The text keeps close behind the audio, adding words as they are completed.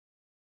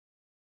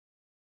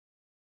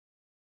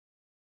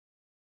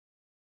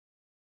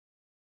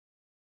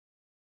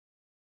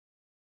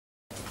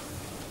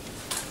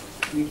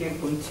we can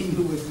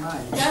continue with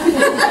mine.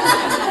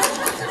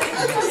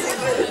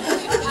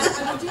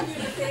 I'll do you a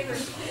favor.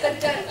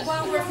 But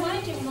while we're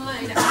finding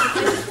mine, I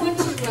just want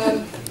to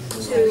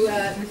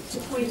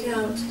point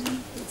out,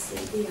 let's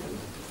see,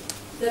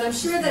 that I'm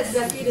sure that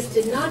Zafidis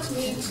did not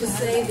mean to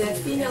say that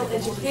female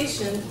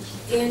education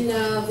in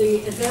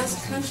the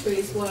advanced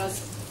countries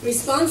was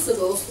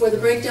responsible for the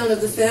breakdown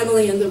of the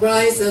family and the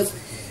rise of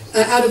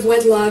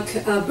out-of-wedlock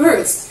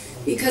births.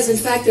 Because in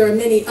fact there are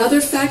many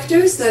other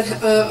factors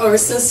that are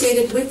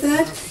associated with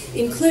that,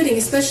 including,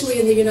 especially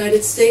in the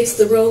United States,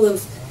 the role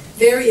of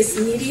various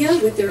media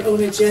with their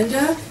own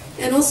agenda,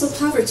 and also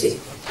poverty.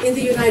 In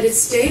the United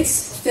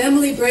States,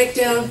 family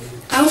breakdown,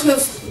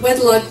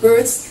 out-of-wedlock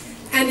births,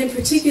 and in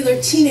particular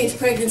teenage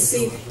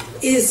pregnancy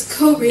is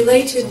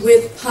co-related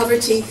with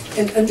poverty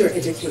and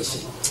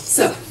undereducation.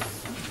 So,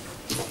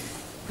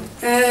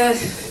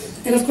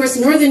 and of course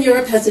Northern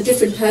Europe has a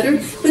different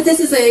pattern, but this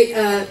is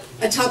a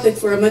topic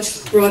for a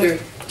much broader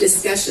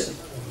discussion.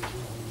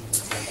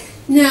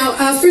 Now,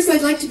 first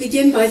I'd like to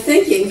begin by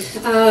thanking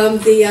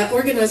the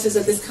organizers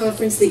of this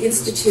conference, the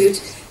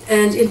Institute,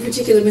 and in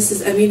particular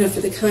Mrs. Amina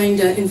for the kind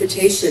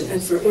invitation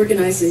and for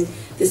organizing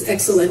this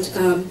excellent,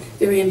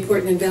 very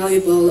important and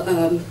valuable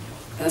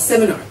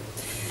seminar.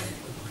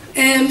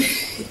 And,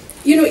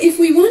 you know, if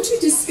we want to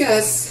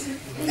discuss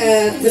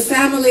the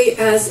family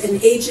as an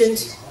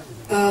agent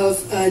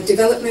of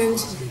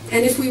development,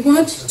 and if we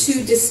want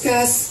to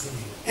discuss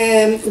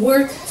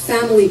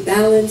work-family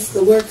balance,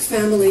 the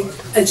work-family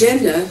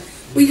agenda,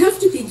 we have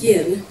to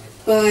begin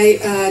by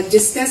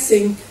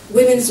discussing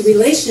women's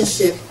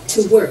relationship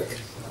to work,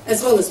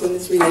 as well as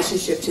women's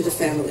relationship to the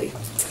family.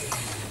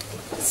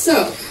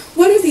 So,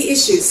 what are the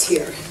issues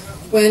here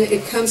when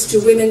it comes to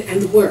women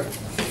and work?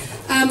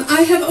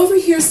 I have over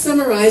here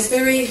summarized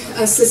very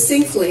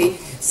succinctly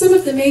some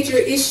of the major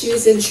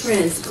issues and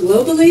trends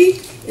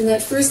globally in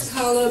that first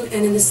column,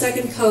 and in the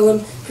second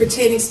column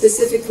pertaining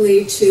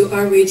specifically to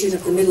our region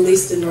of the Middle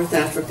East and North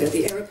Africa,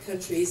 the Arab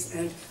countries,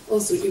 and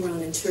also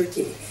Iran and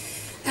Turkey.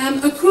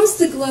 Across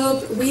the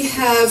globe, we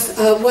have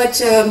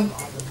what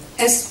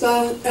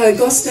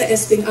Gösta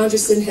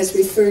Esping-Andersen has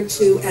referred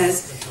to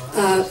as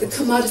the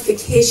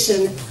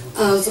commodification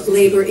of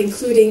labor,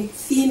 including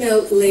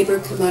female labor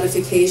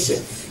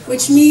commodification,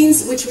 which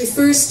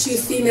refers to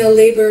female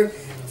labor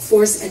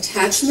force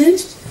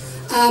attachment,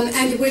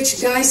 and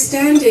which Guy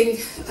Standing,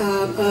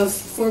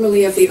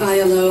 formerly of the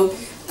ILO,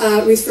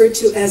 referred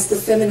to as the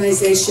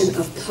feminization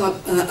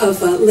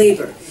of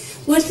labor.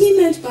 What he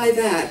meant by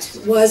that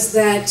was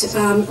that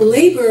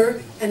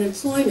labor and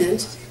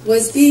employment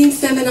was being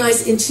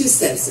feminized in two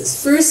senses.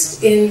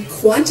 First, in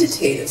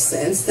quantitative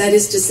sense, that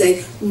is to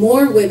say,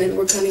 more women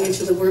were coming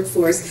into the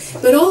workforce,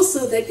 but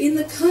also that in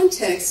the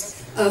context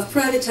of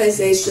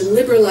privatization,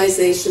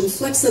 liberalization,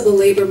 flexible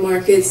labor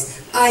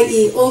markets,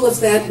 i.e. all of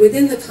that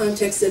within the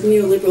context of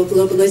neoliberal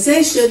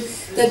globalization,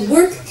 that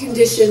work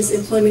conditions,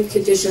 employment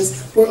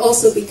conditions, were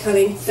also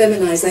becoming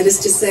feminized, that is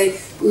to say,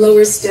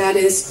 lower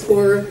status,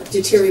 poor,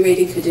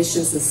 deteriorating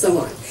conditions, and so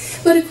on.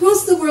 But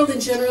across the world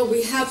in general,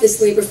 we have this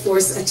labor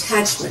force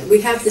attachment.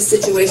 We have this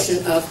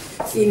situation of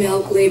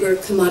female labor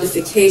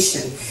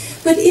commodification.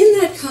 But in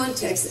that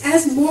context,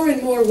 as more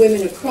and more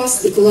women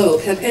across the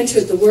globe have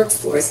entered the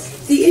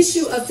workforce, the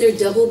issue of their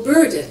double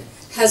burden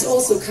has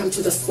also come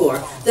to the fore.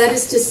 That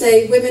is to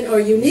say, women are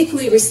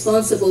uniquely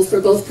responsible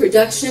for both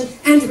production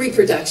and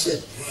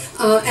reproduction.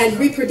 And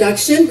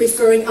reproduction,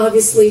 referring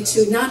obviously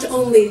to not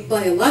only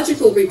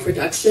biological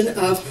reproduction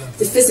of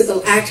the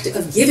physical act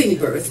of giving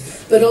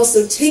birth, but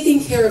also taking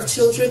care of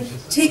children,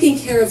 taking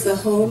care of the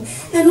home,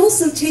 and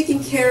also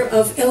taking care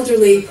of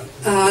elderly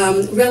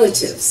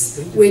relatives,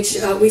 which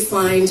we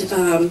find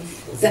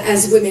that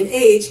as women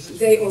age,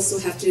 they also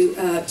have to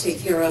take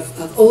care of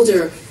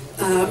older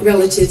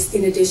relatives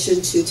in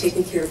addition to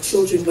taking care of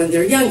children when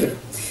they're younger.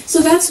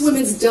 So that's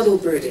women's double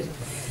burden.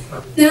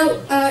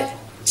 Now,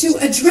 to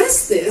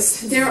address this,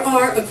 there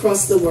are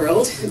across the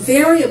world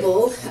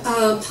variable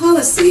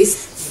policies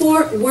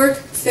for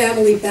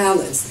work-family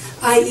balance,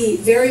 i.e.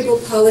 variable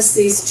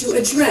policies to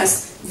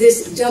address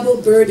this double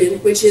burden,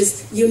 which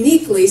is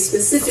uniquely,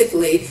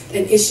 specifically,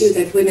 an issue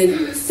that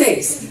women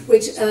face,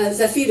 which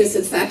Zafidis,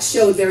 in fact,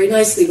 showed very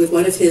nicely with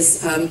one of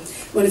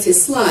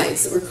his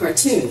slides or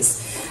cartoons.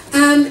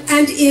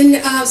 And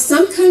in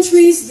some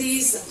countries,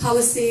 these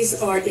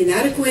policies are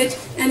inadequate,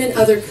 and in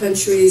other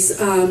countries,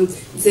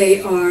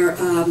 they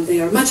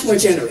are much more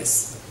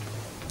generous.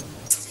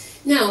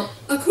 Now,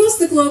 across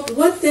the globe,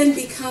 what then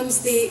becomes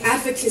the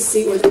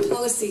advocacy or the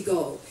policy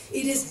goal?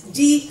 It is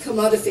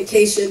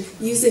de-commodification,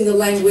 using the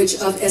language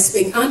of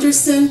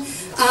Esping-Andersen,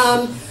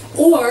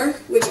 or,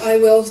 which I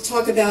will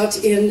talk about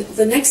in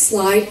the next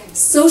slide,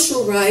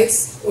 social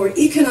rights or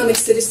economic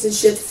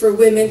citizenship for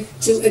women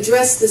to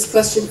address this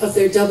question of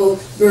their double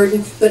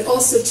burden, but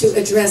also to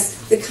address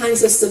the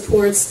kinds of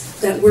supports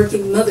that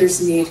working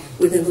mothers need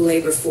within the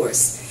labor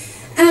force.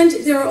 And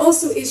there are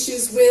also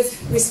issues with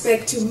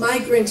respect to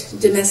migrant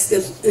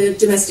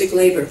domestic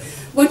labor.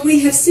 What we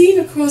have seen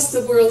across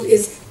the world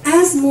is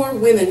as more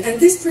women, and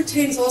this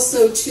pertains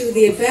also to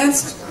the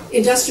advanced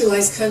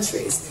industrialized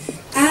countries.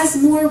 As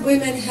more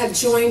women have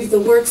joined the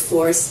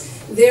workforce,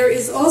 there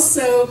is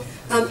also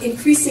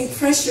increasing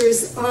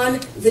pressures on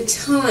the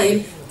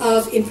time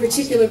of, in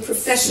particular,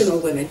 professional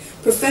women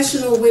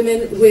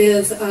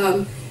with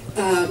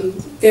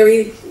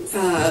very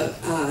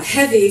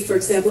heavy, for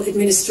example,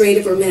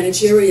 administrative or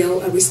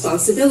managerial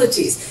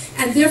responsibilities.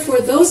 And therefore,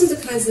 those are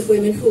the kinds of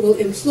women who will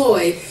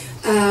employ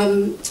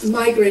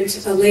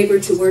migrant labor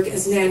to work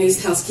as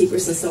nannies,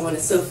 housekeepers, and so on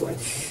and so forth.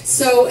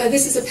 So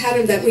this is a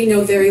pattern that we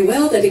know very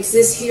well that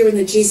exists here in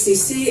the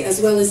GCC as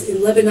well as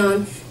in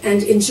Lebanon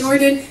and in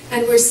Jordan.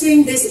 And we're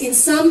seeing this in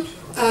some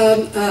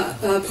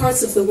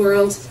parts of the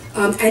world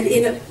and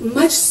in a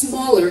much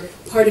smaller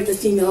part of the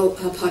female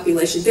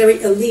population,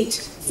 very elite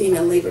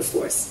female labor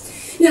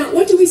force. Now,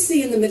 what do we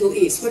see in the Middle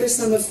East? What are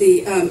some of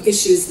the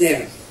issues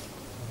there?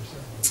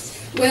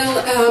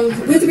 Well,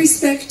 with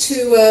respect to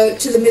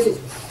the Middle...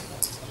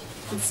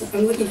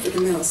 I'm looking for the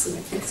mouse and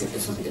I can't seem to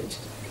find it.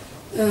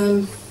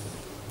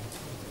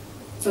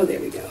 Oh, there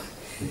we go.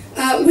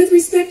 With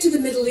respect to the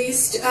Middle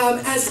East,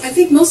 as I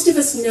think most of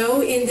us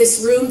know in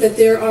this room, that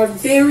there are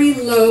very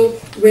low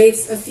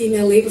rates of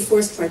female labor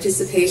force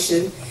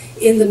participation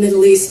in the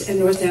Middle East and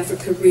North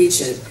Africa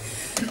region.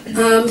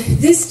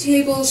 This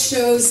table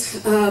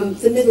shows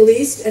the Middle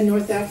East and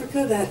North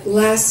Africa, that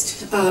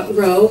last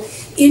row,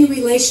 in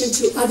relation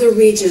to other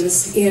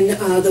regions in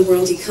the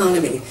world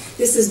economy.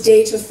 This is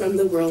data from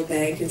the World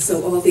Bank, and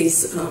so all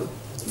these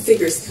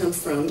figures come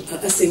from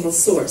a single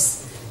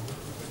source.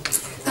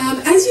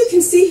 As you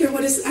can see here,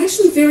 what is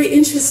actually very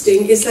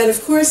interesting is that,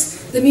 of course,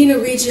 the MENA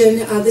region,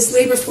 this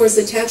labor force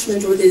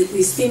attachment, or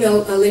these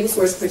female labor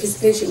force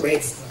participation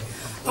rates,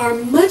 are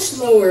much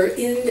lower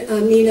in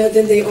MENA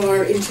than they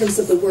are in terms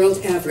of the world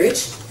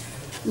average,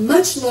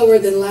 much lower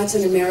than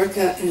Latin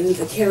America and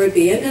the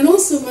Caribbean, and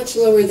also much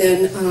lower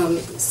than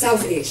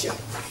South Asia.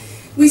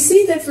 We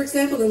see that, for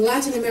example, in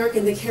Latin America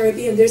and the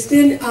Caribbean, there's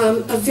been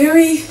a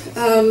very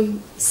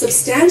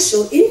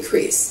substantial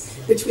increase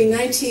between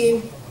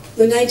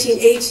the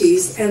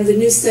 1980s and the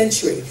new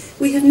century.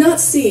 We have not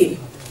seen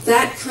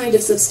that kind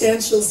of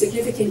substantial,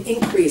 significant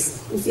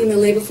increase in female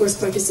labor force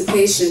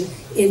participation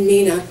in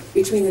MENA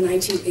between the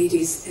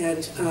 1980s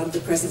and the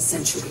present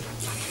century.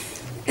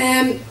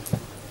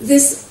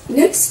 This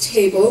next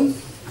table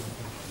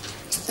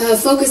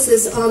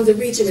focuses on the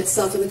region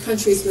itself and the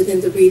countries within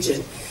the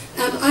region.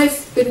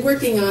 I've been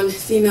working on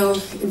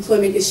female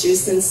employment issues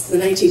since the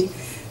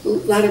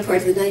latter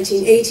part of the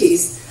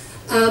 1980s.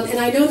 And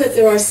I know that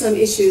there are some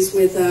issues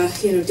with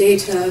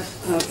data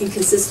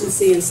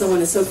inconsistency and so on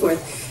and so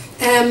forth.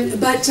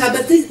 But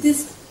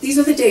these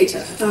are the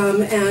data,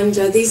 and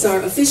these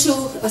are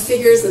official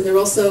figures, and they're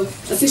also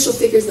official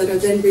figures that are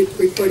then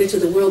reported to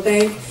the World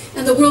Bank.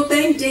 And the World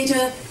Bank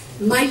data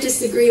might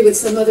disagree with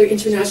some other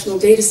international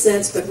data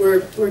sets, but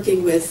we're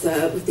working with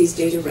these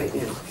data right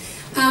now.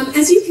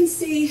 As you can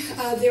see,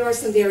 there are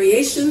some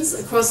variations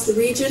across the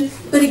region,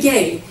 but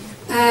again,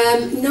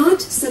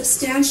 not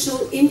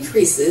substantial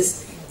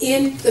increases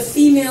in the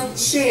female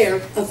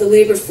share of the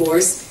labor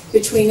force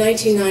between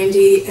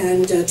 1990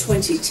 and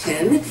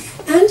 2010,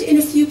 and in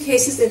a few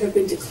cases there have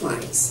been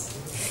declines.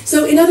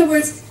 So in other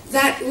words,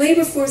 that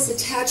labor force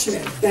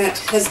attachment that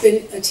has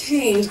been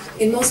attained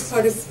in most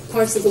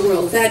parts of the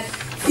world, that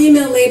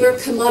female labor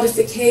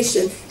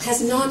commodification,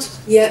 has not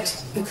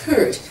yet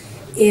occurred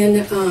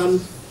in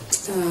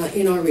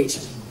our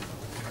region.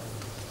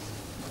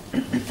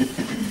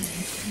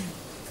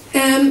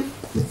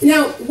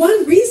 Now,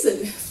 one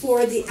reason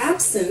for the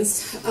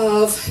absence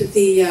of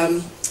the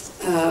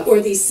or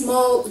these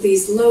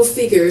low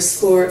figures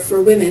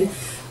for women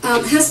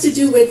has to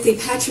do with the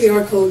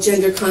patriarchal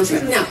gender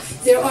contract. Now,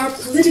 there are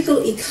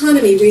political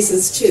economy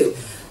reasons too.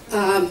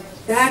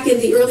 Back in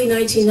the early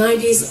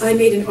 1990s, I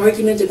made an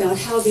argument about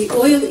how the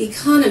oil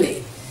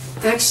economy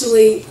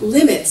actually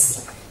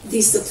limits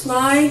the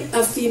supply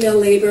of female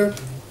labor,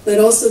 but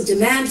also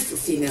demand for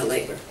female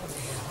labor.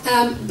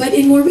 But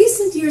in more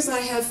recent years, I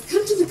have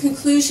come to the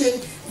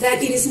conclusion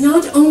that it is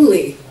not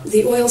only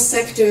the oil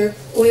sector,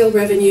 oil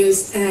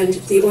revenues, and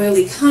the oil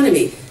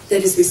economy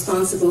that is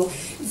responsible.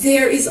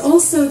 There is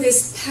also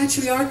this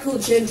patriarchal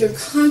gender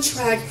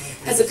contract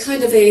as a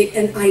kind of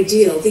an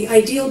ideal, the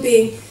ideal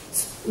being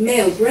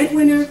male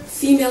breadwinner,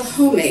 female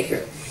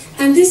homemaker.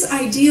 And this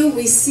ideal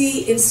we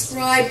see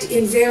inscribed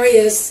in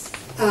various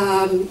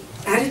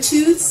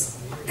attitudes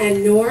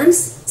and norms,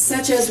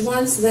 such as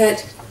ones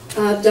that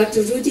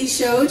Dr. Rudi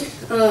showed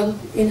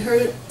in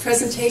her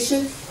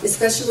presentation,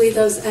 especially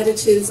those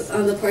attitudes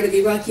on the part of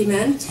Iraqi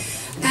men.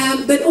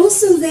 But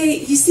also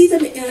you see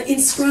them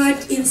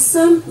inscribed in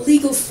some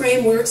legal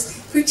frameworks,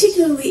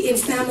 particularly in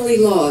family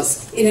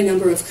laws in a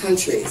number of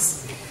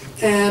countries.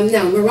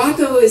 Now,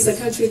 Morocco is a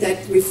country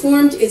that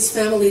reformed its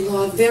family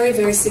law very,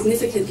 very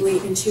significantly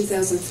in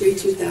 2003,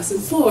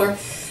 2004.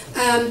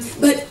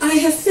 But I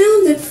have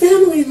found that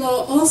family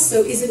law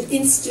also is an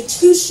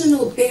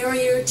institutional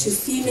barrier to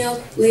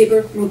female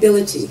labor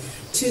mobility,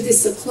 to the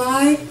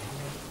supply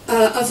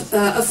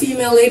of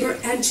female labor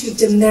and to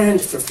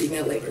demand for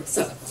female labor.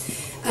 So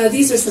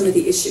these are some of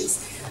the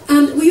issues.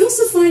 We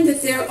also find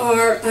that there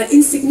are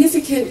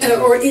insignificant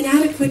or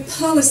inadequate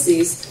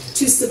policies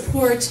to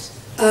support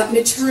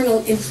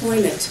maternal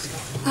employment.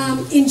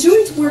 In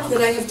joint work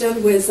that I have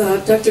done with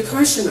Dr.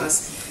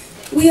 Karshanas,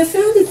 we have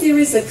found that there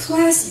is a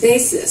class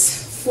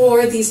basis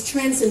for these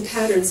trends and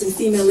patterns in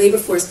female labor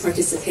force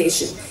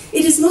participation.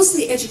 It is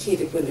mostly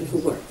educated women who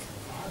work.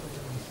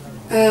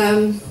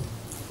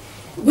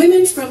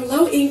 Women from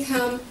low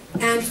income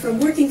and from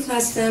working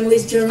class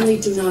families generally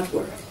do not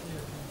work.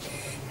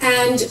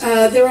 And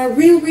there are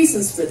real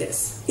reasons for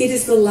this. It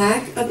is the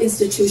lack of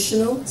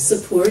institutional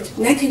support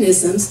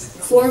mechanisms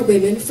for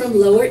women from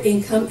lower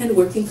income and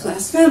working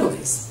class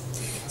families.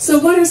 So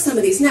what are some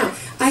of these? Now,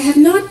 I have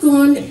not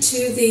gone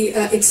to the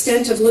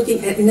extent of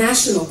looking at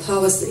national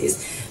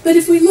policies, but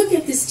if we look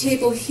at this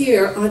table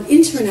here on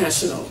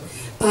international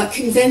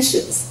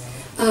conventions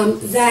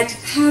that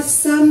have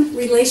some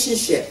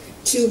relationship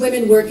to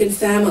women, work, and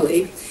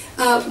family,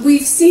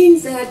 we've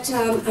seen that,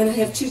 and I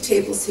have two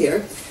tables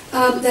here,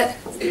 that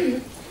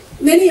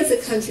many of the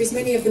countries,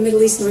 many of the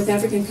Middle East, North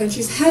African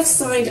countries, have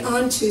signed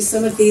on to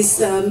some of these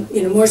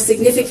more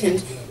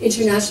significant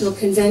international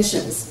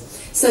conventions,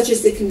 such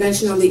as the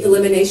Convention on the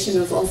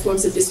Elimination of All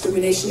Forms of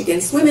Discrimination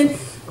Against Women,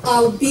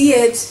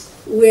 albeit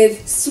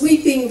with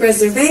sweeping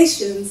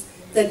reservations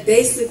that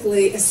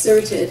basically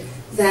asserted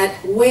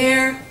that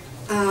where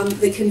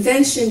the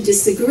convention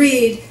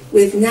disagreed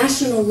with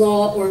national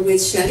law or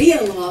with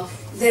Sharia law,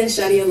 then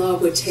Sharia law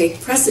would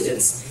take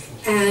precedence.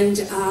 And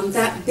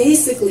that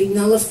basically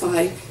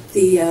nullified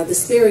the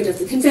spirit of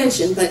the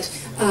convention, but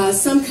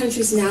some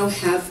countries now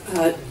have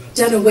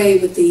done away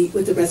with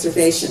the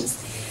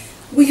reservations.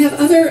 We have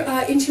other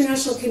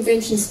international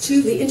conventions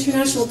too. The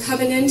International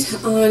Covenant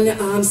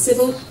on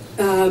civil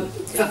and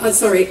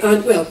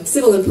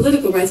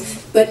political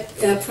rights, but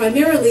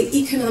primarily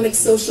economic,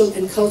 social,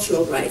 and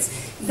cultural rights.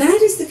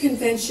 That is the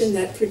convention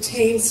that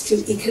pertains to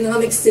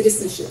economic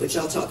citizenship, which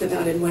I'll talk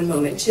about in one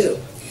moment too.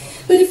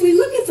 But if we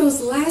look at those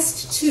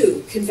last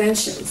two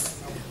conventions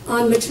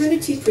on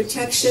maternity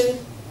protection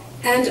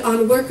and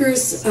on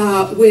workers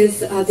with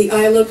the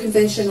ILO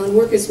Convention on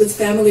workers with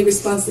family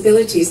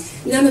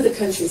responsibilities, none of the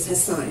countries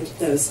has signed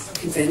those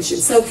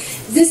conventions. So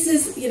this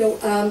is,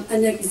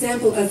 an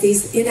example of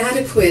these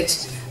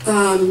inadequate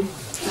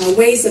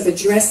ways of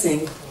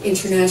addressing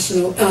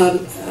international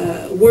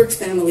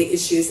work-family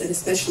issues, and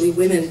especially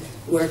women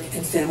work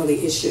and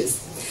family issues.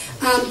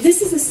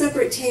 This is a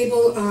separate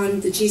table on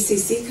the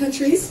GCC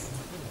countries.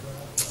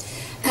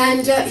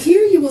 And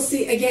here you will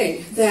see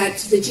again that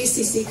the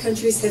GCC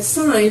countries have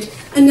signed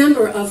a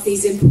number of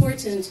these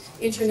important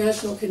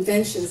international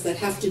conventions that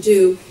have to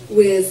do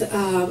with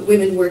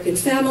women, work, and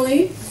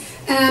family.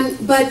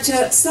 But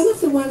some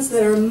of the ones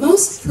that are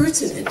most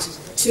pertinent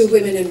to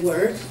women and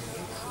work,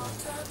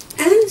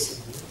 and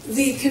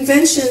the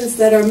conventions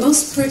that are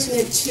most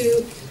pertinent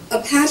to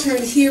a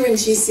pattern here in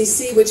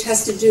GCC, which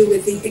has to do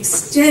with the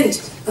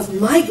extent of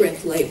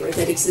migrant labor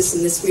that exists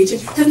in this region,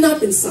 have not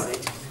been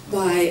signed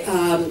by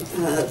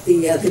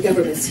the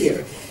governments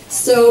here.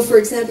 So, for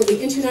example,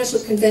 the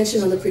International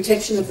Convention on the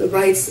Protection of the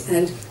Rights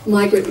and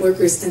Migrant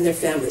Workers and Their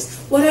Families.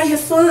 What I have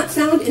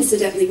found,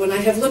 incidentally, when I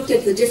have looked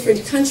at the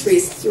different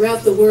countries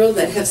throughout the world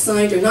that have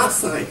signed or not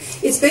signed,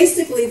 it's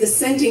basically the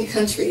sending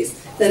countries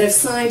that have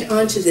signed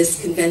onto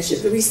this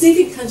convention. The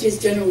receiving countries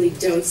generally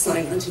don't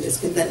sign onto this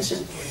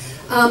convention.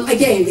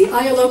 Again, the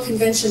ILO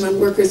Convention on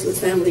Workers with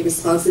Family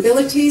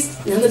Responsibilities,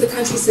 none of the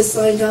countries have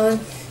signed on.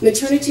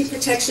 Maternity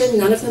protection,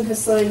 none of them have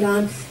signed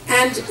on.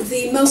 And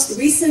the most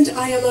recent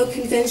ILO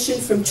Convention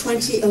from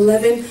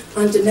 2011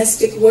 on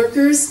domestic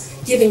workers,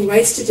 giving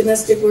rights to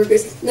domestic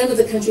workers, none of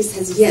the countries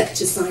has yet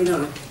to sign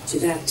on to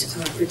that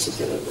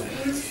particular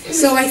one.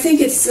 So I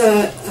think it's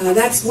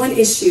that's one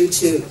issue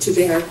to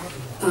bear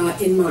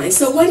in mind.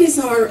 So what is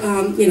our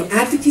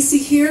advocacy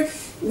here?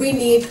 We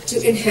need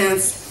to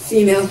enhance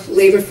female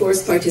labor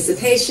force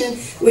participation.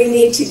 We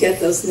need to get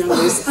those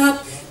numbers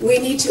up. We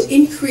need to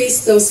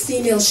increase those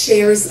female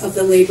shares of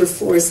the labor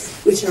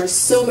force, which are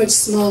so much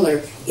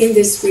smaller in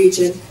this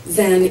region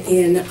than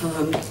in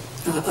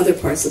other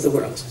parts of the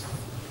world.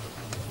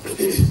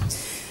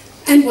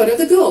 And what are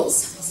the goals?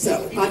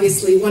 So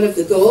obviously one of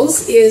the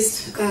goals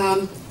is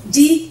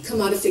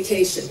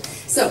decommodification.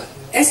 So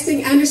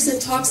Esping Anderson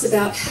talks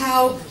about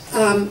how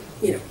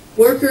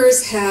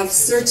workers have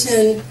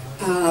certain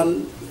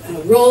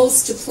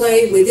roles to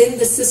play within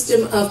the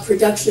system of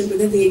production,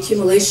 within the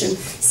accumulation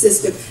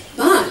system.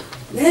 But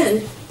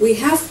then we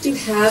have to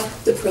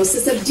have the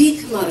process of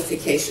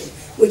decommodification,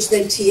 which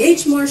then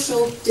T.H.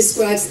 Marshall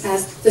describes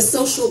as the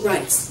social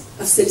rights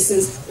of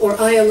citizens, or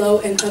ILO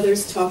and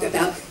others talk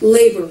about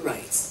labor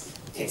rights.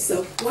 Okay,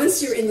 so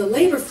once you're in the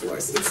labor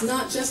force, it's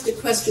not just a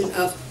question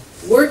of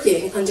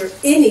working under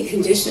any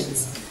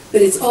conditions,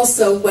 but it's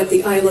also what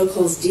the ILO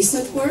calls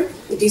decent work,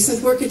 the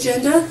decent work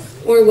agenda,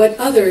 or what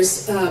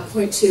others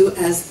point to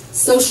as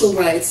social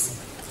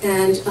rights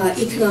and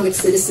economic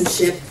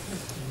citizenship,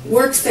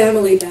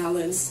 work-family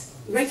balance,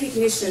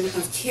 recognition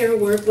of care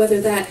work, whether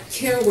that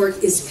care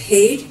work is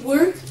paid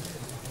work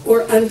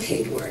or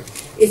unpaid work.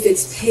 If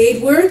it's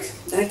paid work,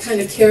 that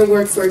kind of care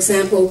work, for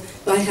example,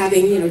 by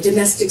having, you know,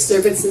 domestic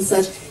servants and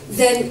such,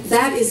 then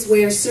that is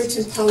where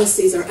certain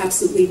policies are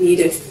absolutely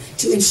needed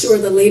to ensure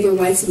the labor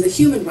rights and the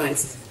human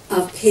rights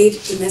of paid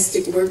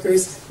domestic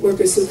workers,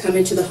 workers who come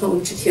into the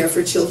home to care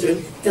for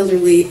children,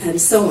 elderly,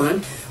 and so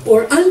on.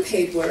 Or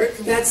unpaid work,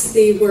 that's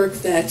the work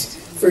that,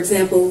 for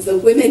example, the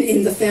women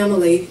in the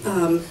family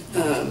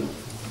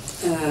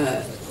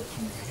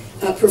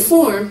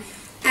perform,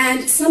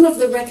 and some of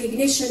the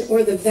recognition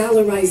or the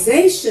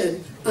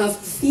valorization of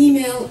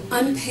female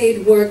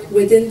unpaid work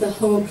within the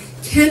home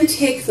can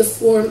take the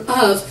form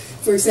of,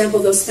 for example,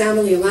 those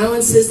family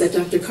allowances that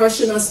Dr.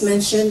 Karshanas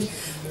mentioned,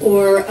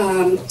 or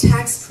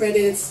tax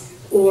credits,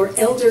 or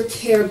elder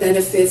care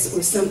benefits,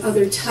 or some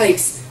other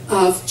types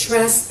of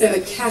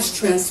cash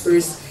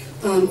transfers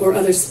or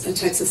other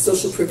types of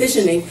social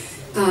provisioning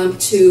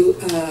to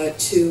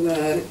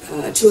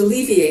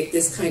alleviate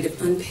this kind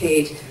of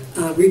unpaid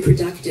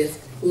reproductive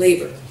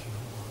labor.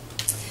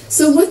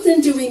 So what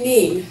then do we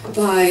mean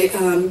by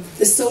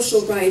the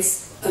social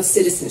rights of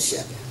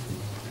citizenship?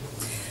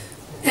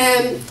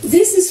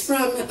 This is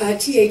from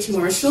T.H.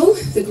 Marshall,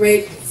 the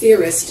great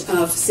theorist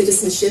of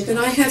citizenship, and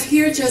I have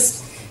here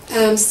just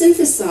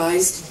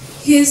synthesized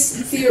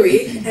his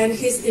theory and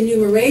his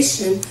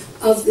enumeration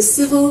of the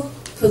civil,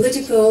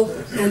 political,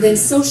 and then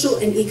social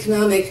and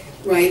economic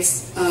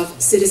rights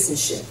of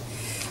citizenship.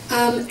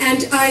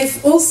 And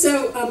I've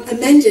also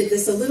amended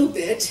this a little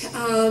bit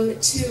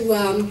to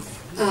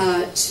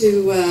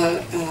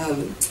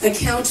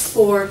account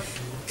for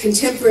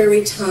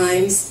contemporary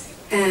times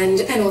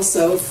and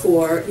also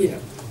for, you know,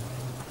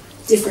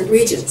 different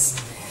regions.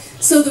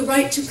 So the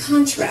right to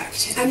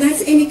contract, and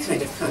that's any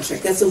kind of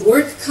contract. That's a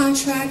work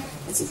contract,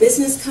 it's a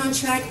business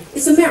contract,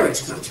 it's a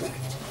marriage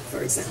contract,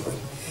 for example.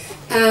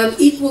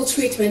 Equal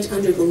treatment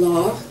under the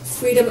law,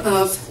 freedom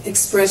of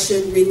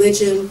expression,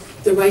 religion,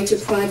 the right to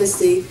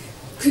privacy,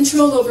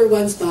 control over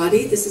one's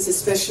body. This is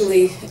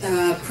especially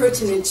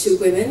pertinent to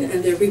women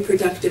and their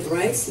reproductive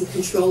rights, and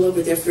control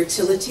over their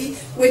fertility,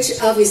 which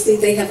obviously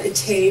they have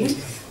attained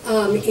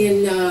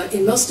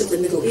in most of the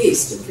Middle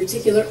East, in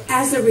particular,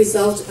 as a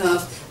result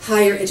of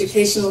higher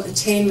educational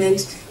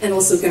attainment and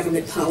also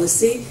government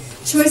policy,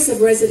 choice of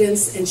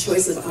residence, and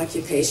choice of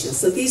occupation.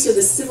 So these are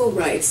the civil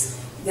rights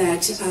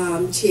that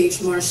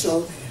T.H.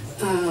 Marshall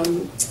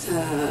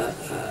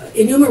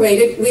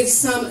enumerated, with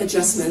some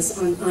adjustments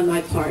on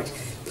my part.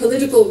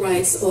 Political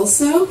rights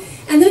also,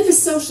 and then the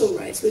social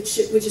rights, which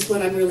is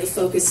what I'm really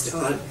focused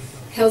on.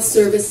 Health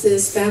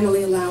services,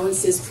 family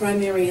allowances,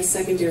 primary and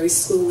secondary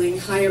schooling,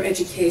 higher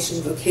education,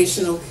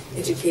 vocational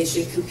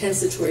education,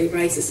 compensatory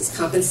rights. This is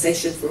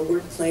compensation for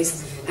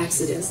workplace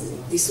accidents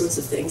and these sorts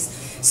of things.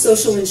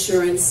 Social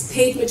insurance,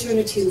 paid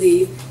maternity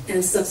leave,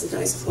 and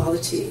subsidized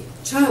quality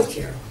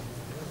childcare.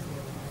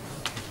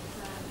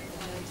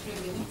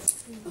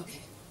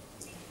 Okay.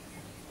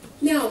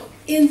 Now,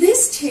 in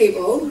this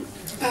table,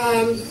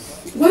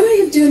 what I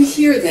have done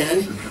here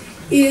then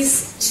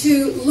is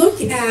to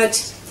look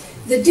at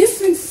the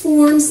different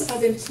forms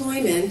of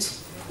employment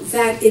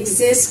that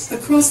exist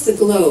across the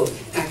globe,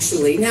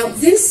 actually. Now,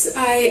 this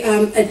I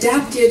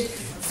adapted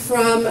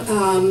from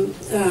an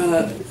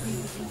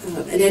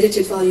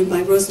edited volume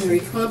by Rosemary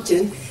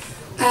Crompton,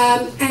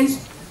 and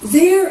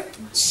there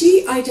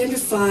she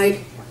identified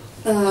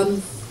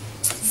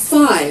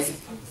 5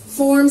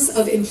 forms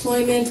of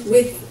employment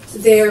with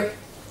their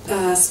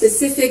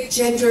specific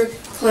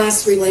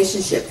gender-class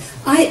relationship.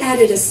 I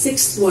added a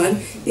 6th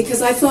one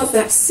because I thought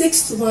that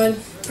 6th one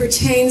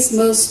pertains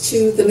most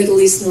to the Middle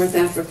East, North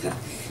Africa.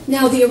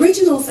 Now the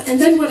original,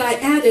 and then what I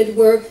added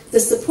were the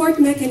support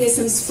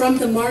mechanisms from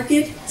the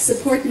market,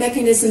 support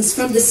mechanisms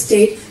from the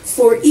state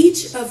for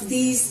each of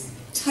these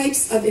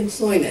types of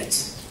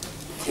employment.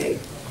 Okay.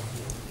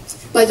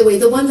 By the way,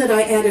 the one that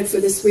I added for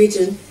this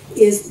region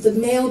is the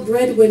male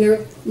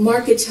breadwinner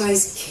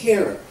marketized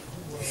carer.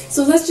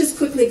 So let's just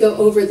quickly go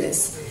over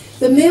this.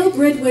 The male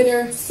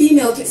breadwinner,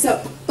 female,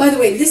 so by the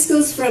way, this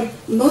goes from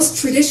most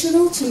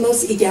traditional to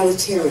most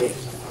egalitarian.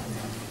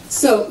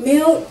 So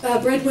male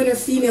breadwinner,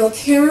 female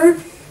carer.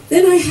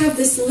 Then I have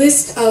this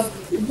list of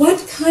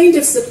what kind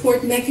of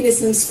support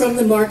mechanisms from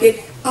the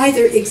market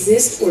either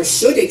exist or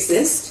should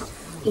exist.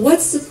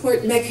 What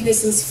support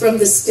mechanisms from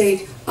the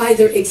state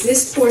either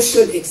exist or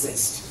should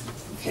exist.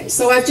 Okay,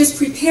 so I've just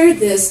prepared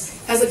this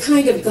as a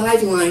kind of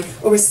guideline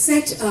or a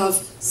set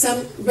of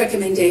some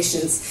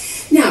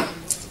recommendations. Now,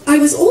 I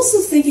was also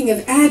thinking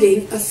of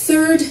adding a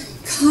 3rd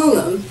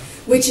column,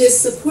 which is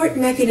support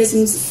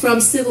mechanisms from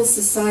civil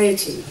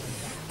society.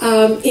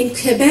 In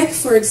Quebec,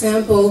 for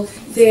example,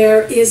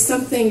 there is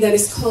something that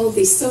is called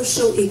the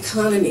social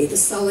economy, the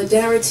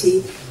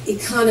solidarity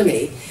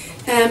economy.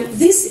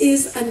 This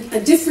is a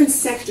different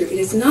sector. It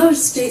is not a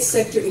state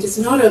sector. It is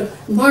not a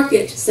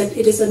market sector.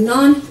 It is a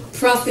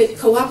non-profit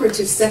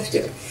cooperative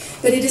sector.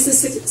 But it is a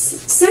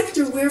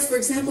sector where, for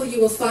example, you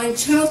will find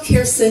child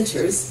care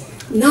centers,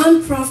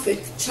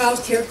 non-profit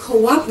child care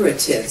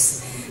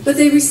cooperatives, but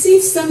they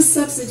receive some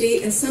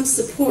subsidy and some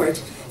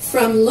support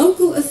from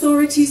local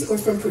authorities or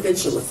from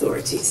provincial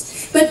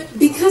authorities. But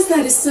because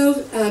that is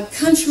so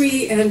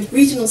country and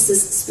regional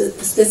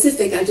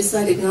specific, I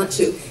decided not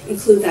to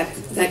include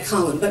that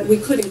column, but we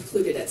could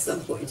include it at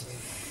some point.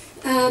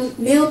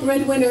 Male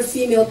breadwinner,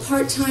 female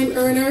part-time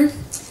earner.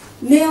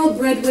 Male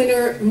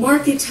breadwinner,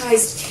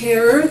 marketized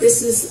carer.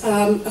 This is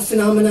a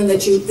phenomenon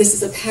this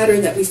is a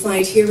pattern that we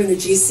find here in the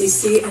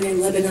GCC and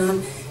in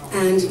Lebanon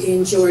and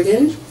in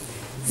Jordan.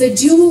 The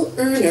dual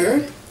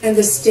earner and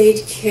the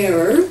state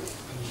carer.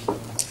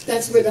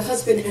 That's where the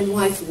husband and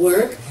wife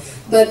work.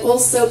 But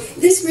also,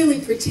 this really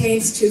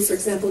pertains to, for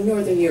example,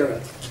 Northern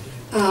Europe,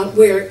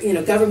 where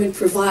government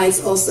provides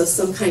also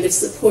some kind of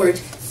support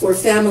for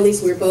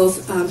families where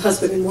both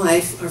husband and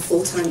wife are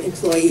full-time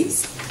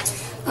employees.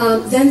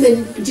 Then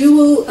the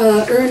dual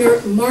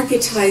earner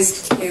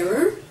marketized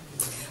carer.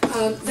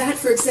 That,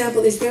 for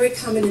example, is very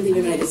common in the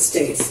United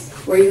States,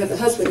 where you have the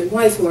husband and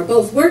wife who are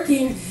both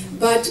working,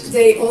 but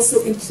they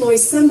also employ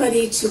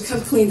somebody to come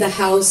clean the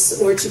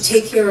house or to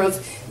take care of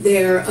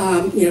their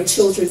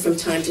children from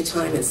time to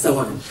time and so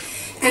on.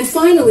 And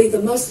finally,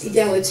 the most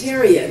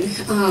egalitarian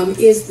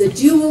is the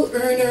dual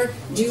earner,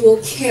 dual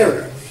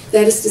carer.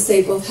 That is to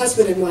say, both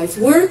husband and wife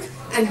work,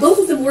 and both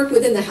of them work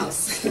within the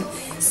house.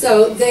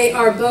 So they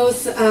are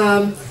both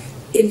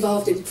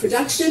involved in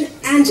production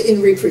and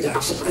in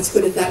reproduction, let's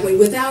put it that way,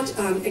 without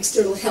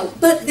external help.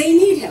 But they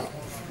need help,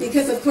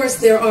 because of course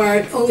there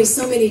are only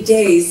so many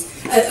days,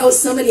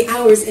 so many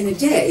hours in a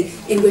day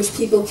in which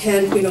people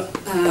can,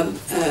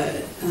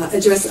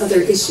 address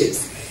other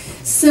issues.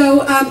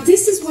 So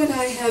this is what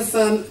I have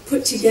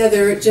put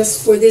together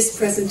just for this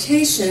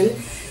presentation.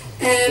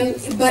 I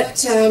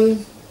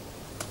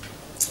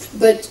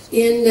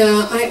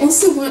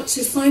also want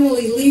to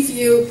finally leave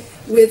you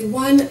with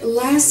one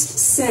last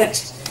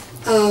set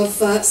of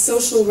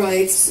social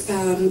rights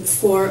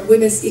for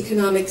women's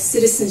economic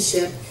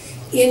citizenship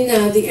in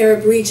the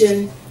Arab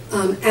region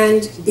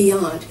and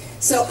beyond.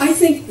 So I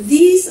think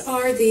these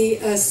are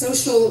the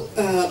social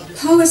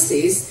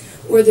policies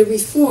or the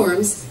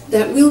reforms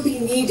that will be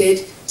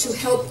needed to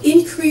help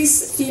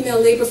increase female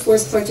labor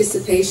force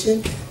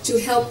participation, to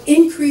help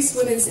increase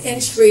women's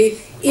entry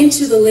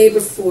into the labor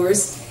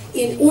force,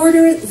 in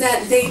order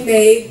that they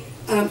may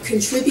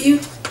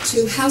contribute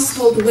to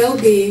household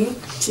well-being,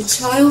 to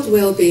child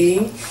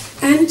well-being,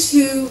 and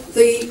to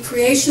the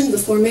creation, the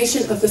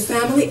formation of the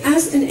family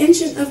as an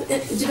engine of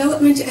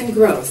development and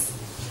growth.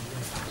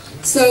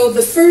 So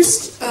the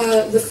first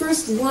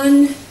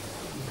one,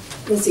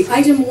 let's see,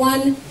 item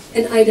 1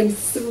 and item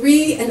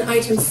 3 and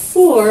item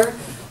 4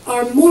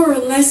 are more or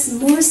less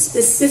more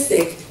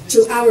specific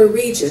to our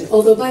region.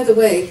 Although, by the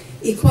way,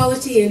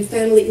 equality in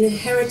family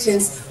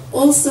inheritance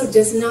also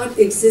does not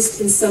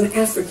exist in some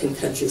African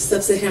countries,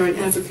 sub-Saharan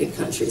African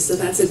countries, so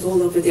that's a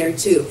goal over there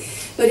too.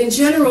 But in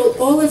general,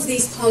 all of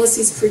these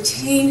policies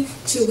pertain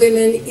to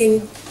women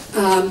in,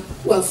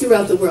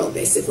 throughout the world,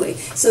 basically.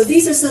 So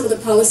these are some of the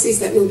policies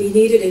that will be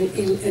needed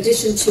in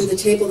addition to the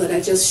table that I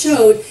just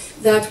showed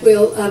that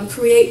will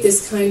create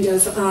this kind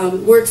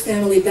of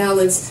work-family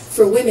balance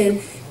for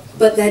women,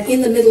 but that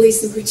in the Middle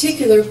East in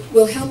particular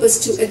will help us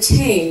to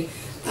attain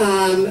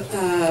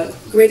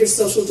greater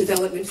social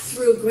development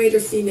through greater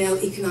female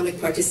economic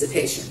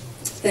participation.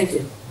 Thank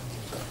you.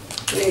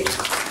 Great.